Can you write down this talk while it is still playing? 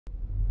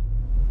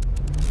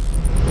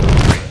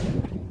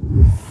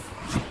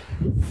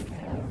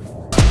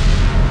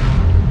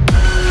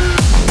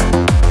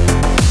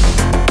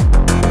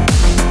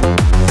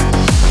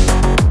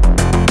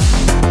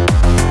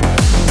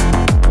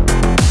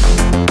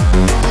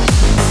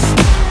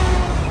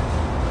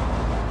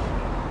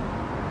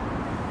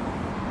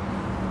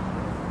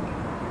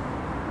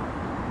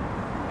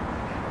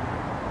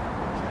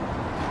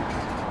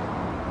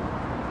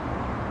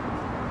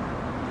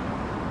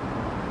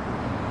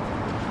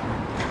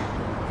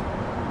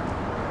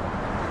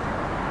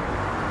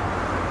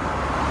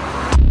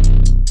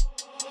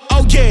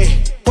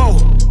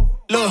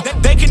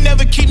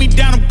never keep me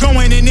down, I'm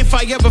going. And if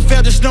I ever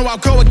fail, just know I'll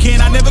go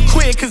again. I never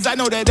quit, cause I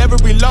know that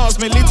every loss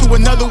may lead to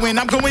another win.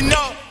 I'm going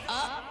up.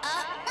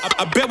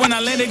 I bet when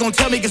I land, they gon'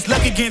 tell me it's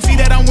luck again. See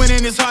that I'm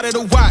winning, it's harder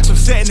to watch. I'm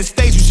setting the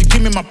stage, you should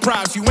give me my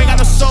props. You ain't got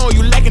no soul,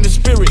 you lacking the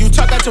spirit. You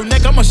talk out your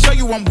neck, I'ma show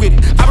you I'm with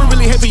it. I would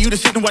really hate for you to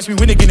sit and watch me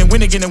win again and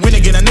win again and win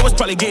again. I know it's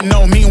probably getting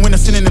on me and win a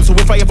synonym. So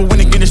if I ever win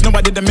again, it's know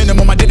I did the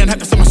minimum. I didn't have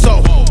to sell my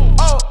soul.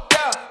 Oh,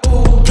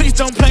 yeah. Please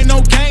don't play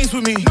no games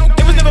with me.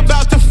 It was never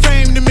about the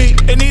fame to me.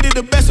 They needed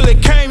the best, so they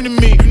came to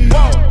me.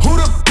 Whoa.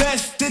 Who the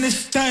best in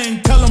this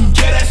thing? Tell them,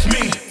 yeah, that's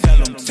me.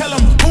 Tell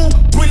them who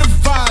bring the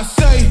vibe,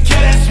 say,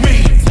 yeah, that's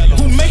me.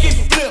 Who make it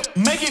flip,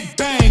 make it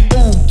bang,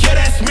 ooh, yeah,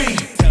 that's me.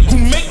 Who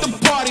make the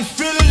party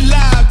feel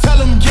alive, tell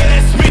them, yeah,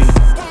 that's me.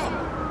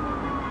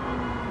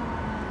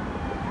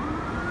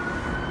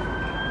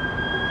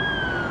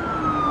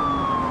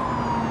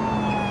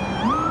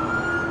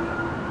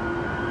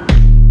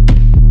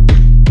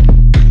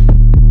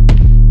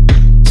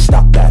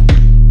 Stop that.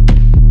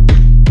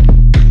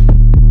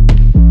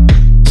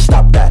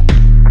 Stop that.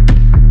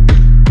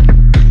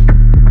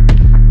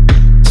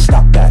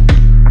 Stop that.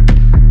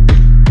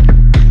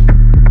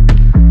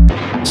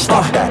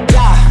 Stop that.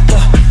 Yeah,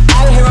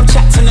 I hear him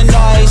chat to the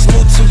noise.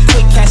 Move too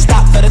quick, can't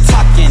stop for the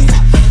talking.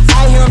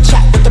 I hear him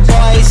chat with the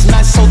boys.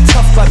 Man's so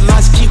tough, but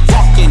minds keep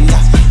walking.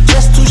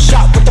 Just too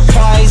sharp with the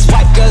prize.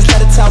 White girls,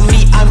 let it tell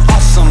me I'm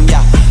awesome.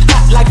 Yeah,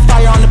 hot like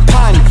fire on the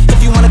pan.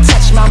 If you wanna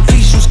touch me,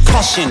 please use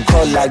caution.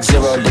 Cold like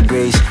 0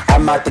 degrees.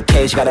 I'm out the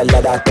cage, gotta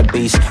let out the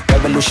beast.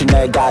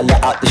 Revolutionary, gotta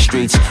let out the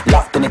streets.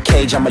 Locked in a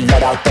cage, I'ma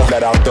let out the.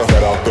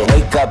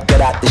 Wake up,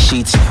 get out the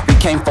sheets. We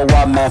came for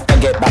one man,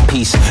 forget my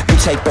peace. You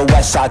take the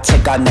west, I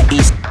take on the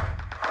east.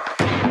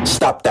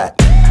 Stop that.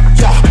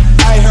 Yeah,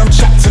 I hear him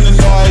chat to the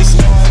noise.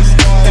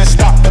 Can't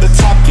stop for the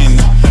talking.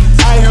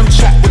 I hear him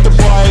chat with the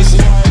boys.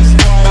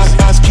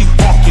 Minds keep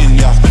walking,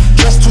 yeah.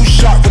 Just too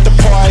sharp with the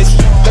prize.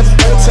 Let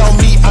them tell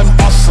me I'm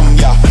awesome,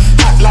 yeah.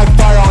 Hot like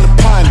fire on the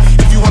pan.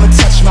 If you wanna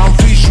touch me,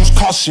 please use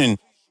caution.